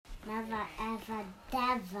Never, ever,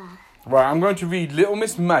 never. Right, I'm going to read Little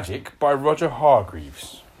Miss Magic by Roger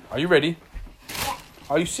Hargreaves. Are you ready? Yeah.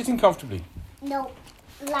 Are you sitting comfortably? No,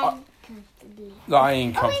 lying comfortably.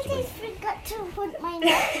 Lying Oh, I comfortably. just forgot to put my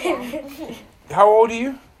nappy on. How old are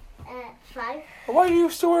you? 5. Why are you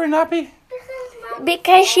still wearing a nappy?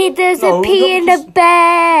 Because she doesn't No, pee in because- the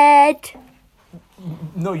bed.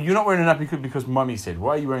 No, you're not wearing a nappy because Mummy said.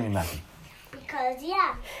 Why are you wearing a nappy? Because,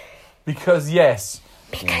 yeah. Because, yes.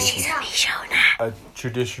 Because she's a Mishona. A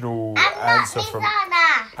traditional I'm not answer from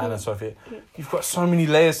Mizana. Anna Sophia. You've got so many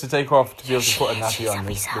layers to take off to be able to put a nappy on.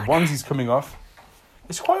 The onesie's coming off.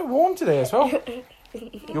 It's quite warm today as well.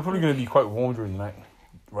 You're probably going to be quite warm during the night.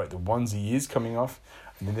 Right, the onesie is coming off.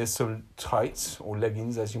 And then there's some tights or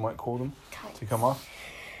leggings, as you might call them, to come off.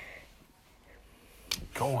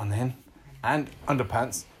 Go on then. And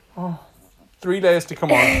underpants. Oh, 3 layers to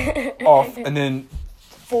come on, off, and then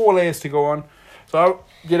 4 layers to go on. So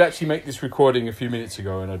I did actually make this recording a few minutes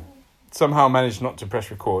ago, and I somehow managed not to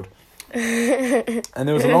press record. And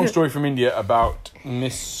there was a long story from India about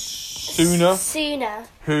Miss Suna,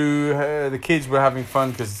 who the kids were having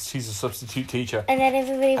fun because she's a substitute teacher. And then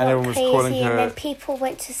everybody And everyone went was calling crazy, her- and then people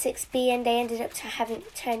went to 6B, and they ended up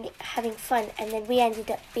having fun, and then we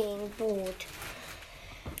ended up being bored.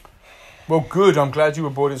 Well, good. I'm glad you were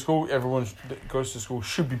bored in school. Everyone that goes to school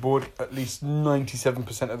should be bored at least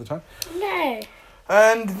 97% of the time. No.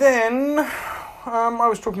 And then I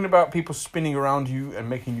was talking about people spinning around you and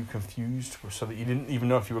making you confused so that you didn't even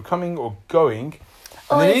know if you were coming or going.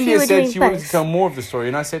 And Or then if you India were said doing she wanted both. to tell more of the story.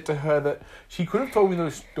 And I said to her that she could have told me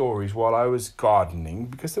those stories while I was gardening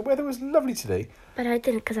because the weather was lovely today. But I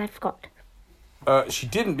didn't because I forgot. She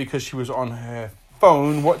didn't because she was on her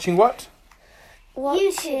phone watching what?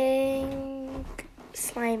 Watching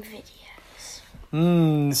slime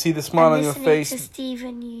videos. See the smile and on your listening face. to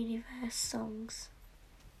Steven Universe songs.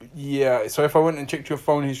 Yeah, so if I went and checked your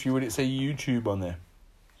phone history, would it say YouTube on there?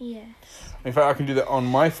 Yes. In fact, I can do that on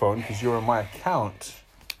my phone because you're on my account.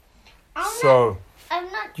 I'm So,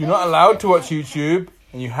 I'm not. you're not allowed to watch YouTube,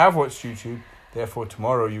 and you have watched YouTube. Therefore,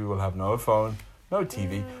 tomorrow you will have no phone, no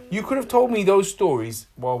TV. You could have told me those stories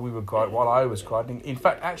while I was gardening. In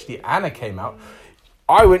fact, actually, Anna came out.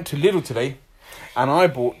 I went to Lidl today, and I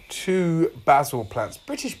bought 2 basil plants,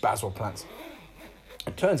 British basil plants.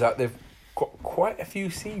 It turns out they've got quite a few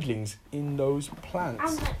seedlings in those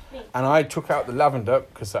plants. And I took out the lavender,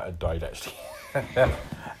 because that had died actually.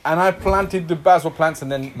 And I planted the basil plants,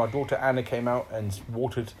 and then my daughter Anna came out and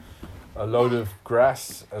watered a load of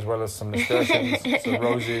grass, as well as some nasturtiums, some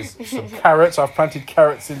roses, some carrots. I've planted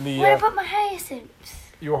carrots in the... What about my hyacinths?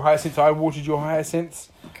 your hyacinths. I watered your hyacinths.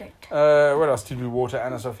 Good. What else did we water,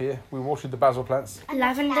 Anna Sophia? We watered the basil plants.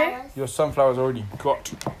 Lavender? Your sunflowers already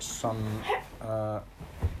got some...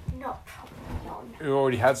 Not probably on. We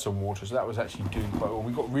already had some water, so that was actually doing quite well.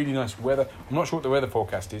 We got really nice weather. I'm not sure what the weather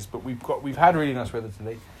forecast is, but we've had really nice weather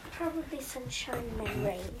today. Probably sunshine and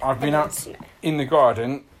rain. I've been out in the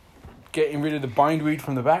garden getting rid of the bindweed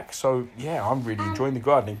from the back, so yeah, I'm really enjoying the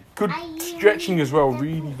gardening. Good stretching as well,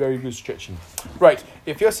 really very good stretching. Right,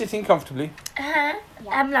 if you're sitting comfortably,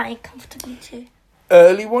 I'm lying comfortably too.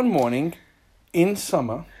 early one morning in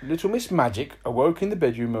summer, little Miss Magic awoke in the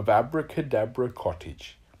bedroom of Abracadabra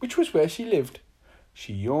Cottage, which was where she lived.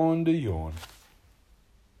 She yawned a yawn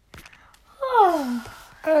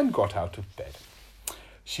and got out of bed.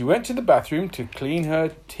 She went to the bathroom to clean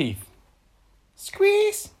her teeth.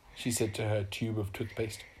 Squeeze, she said to her tube of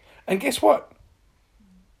toothpaste. And guess what?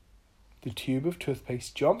 The tube of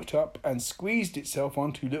toothpaste jumped up and squeezed itself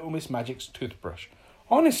onto Little Miss Magic's toothbrush.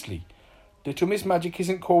 Honestly, Little Miss Magic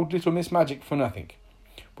isn't called Little Miss Magic for nothing.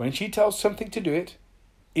 When she tells something to do it,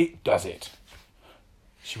 it does it.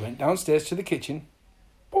 She went downstairs to the kitchen.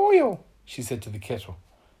 Boil, she said to the kettle.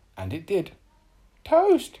 And it did.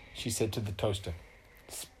 Toast, she said to the toaster.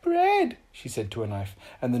 Spread, she said to a knife.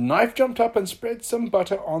 And the knife jumped up and spread some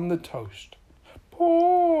butter on the toast.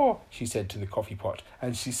 Pour, she said to the coffee pot.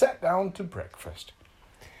 And she sat down to breakfast.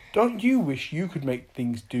 Don't you wish you could make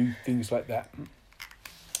things do things like that?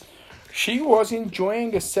 She was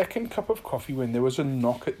enjoying a second cup of coffee when there was a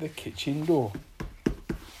knock at the kitchen door.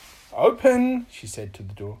 Open, she said to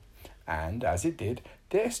the door. And as it did,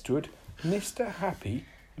 there stood Mr. Happy,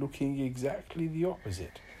 looking exactly the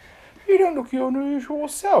opposite. You don't look your usual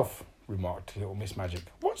self, remarked Little Miss Magic.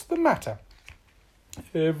 What's the matter?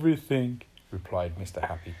 Everything, replied Mr.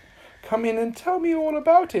 Happy. Come in and tell me all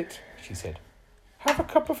about it, she said. Have a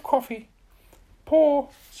cup of coffee. Pour,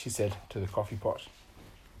 she said to the coffee pot.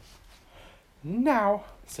 Now,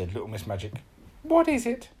 said Little Miss Magic. What is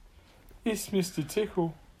it? It's Mr.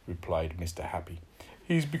 Tickle, replied Mr. Happy.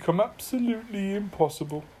 He's become absolutely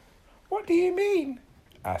impossible. What do you mean?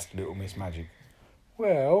 Asked Little Miss Magic.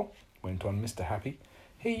 Well, went on Mr. Happy,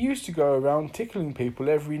 he used to go around tickling people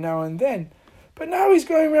every now and then, but now he's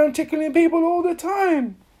going around tickling people all the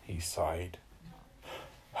time. He sighed.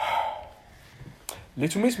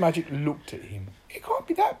 Little Miss Magic looked at him. It can't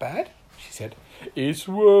be that bad, she said. It's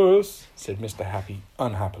worse, said Mr. Happy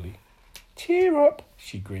unhappily. Cheer up,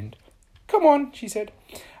 she grinned. Come on, she said.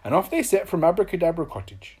 And off they set from Abracadabra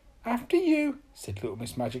Cottage. After you, said Little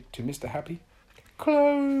Miss Magic to Mr. Happy.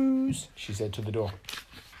 Close, she said to the door.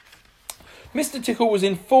 Mr. Tickle was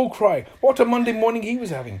in full cry. What a Monday morning he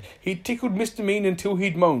was having. He tickled Mr. Mean until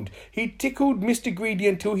he'd moaned. He tickled Mr. Greedy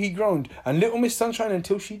until he groaned, and Little Miss Sunshine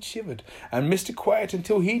until she'd shivered, and Mr. Quiet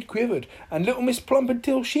until he'd quivered, and Little Miss Plump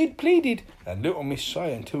until she'd pleaded, and Little Miss Shy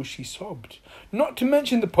until she sobbed. Not to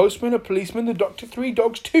mention the postman, a policeman, the doctor, 3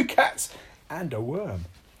 dogs, 2 cats, and a worm.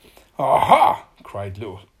 Aha! cried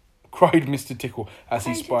Mr. Tickle as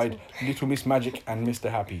he spied Little Miss Magic and Mr.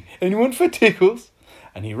 Happy. Anyone for tickles?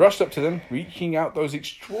 And he rushed up to them, reaching out those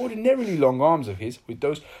extraordinarily long arms of his, with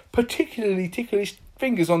those particularly ticklish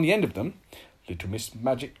fingers on the end of them. Little Miss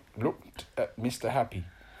Magic looked at Mr. Happy.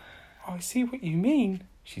 I see what you mean,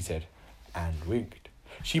 she said, and winked.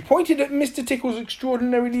 She pointed at Mr. Tickle's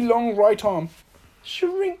extraordinarily long right arm.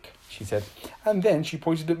 Shrink, she said, and then she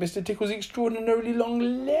pointed at Mr. Tickle's extraordinarily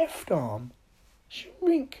long left arm.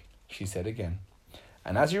 Shrink, she said again.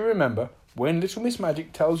 And as you remember, when Little Miss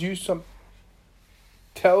Magic tells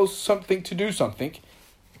something to do something,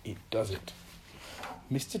 it does it.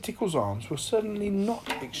 Mr. Tickle's arms were suddenly not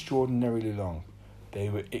extraordinarily long. They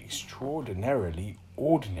were extraordinarily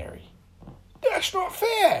ordinary. That's not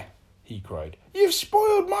fair, he cried. You've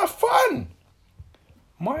spoiled my fun.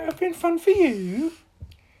 Might have been fun for you,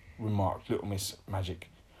 remarked Little Miss Magic,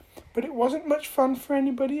 but it wasn't much fun for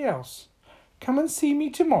anybody else. Come and see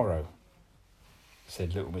me tomorrow,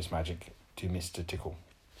 said Little Miss Magic to Mr. Tickle.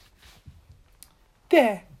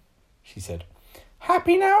 There, she said.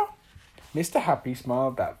 Happy now? Mr. Happy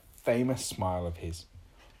smiled that famous smile of his.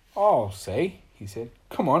 I'll say, he said.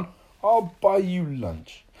 Come on, I'll buy you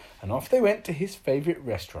lunch. And off they went to his favourite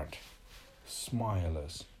restaurant,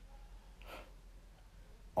 Smilers.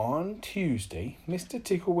 On Tuesday, Mr.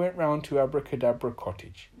 Tickle went round to Abracadabra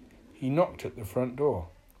Cottage. He knocked at the front door.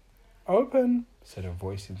 Open, said a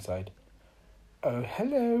voice inside. Oh,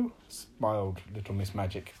 hello, smiled Little Miss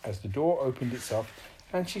Magic as the door opened itself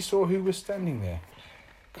and she saw who was standing there.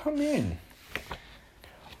 Come in.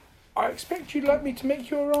 I expect you'd like me to make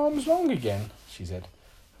your arms long again, she said.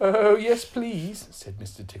 Oh, yes, please, said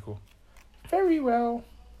Mr. Tickle. Very well.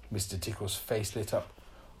 Mr. Tickle's face lit up.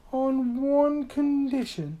 On one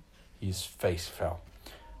condition. His face fell.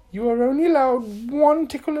 You are only allowed 1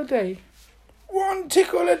 tickle a day. 1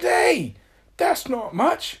 tickle a day? That's not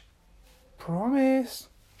much. Promise.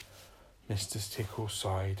 Mr. Tickle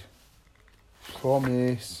sighed.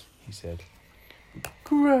 Promise, he said.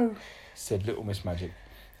 Grow, said Little Miss Magic,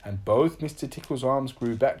 and both Mr. Tickle's arms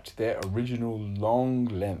grew back to their original long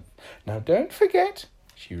length. Now don't forget,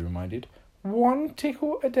 she reminded, 1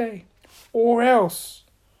 tickle a day, or else.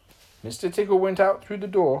 Mr. Tickle went out through the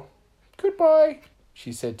door. Goodbye,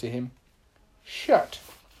 she said to him. Shut,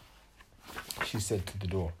 she said to the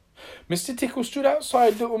door. Mr. Tickle stood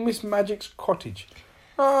outside Little Miss Magic's cottage.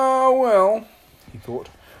 Ah, well, he thought,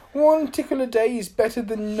 1 tickle a day is better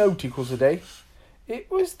than no tickles a day.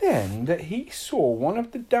 It was then that he saw one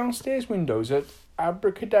of the downstairs windows at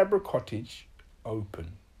Abracadabra Cottage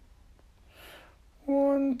open.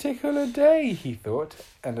 1 tickle a day, he thought,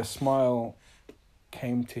 and a smile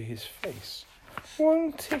came to his face.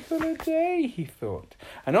 1 tickle a day, he thought.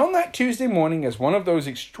 And on that Tuesday morning, as one of those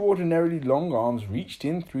extraordinarily long arms reached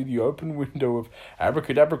in through the open window of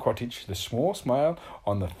Abracadabra Cottage, the small smile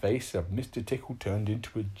on the face of Mr. Tickle turned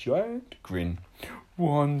into a giant grin.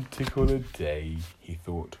 1 tickle a day, he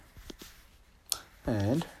thought.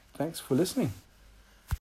 And thanks for listening.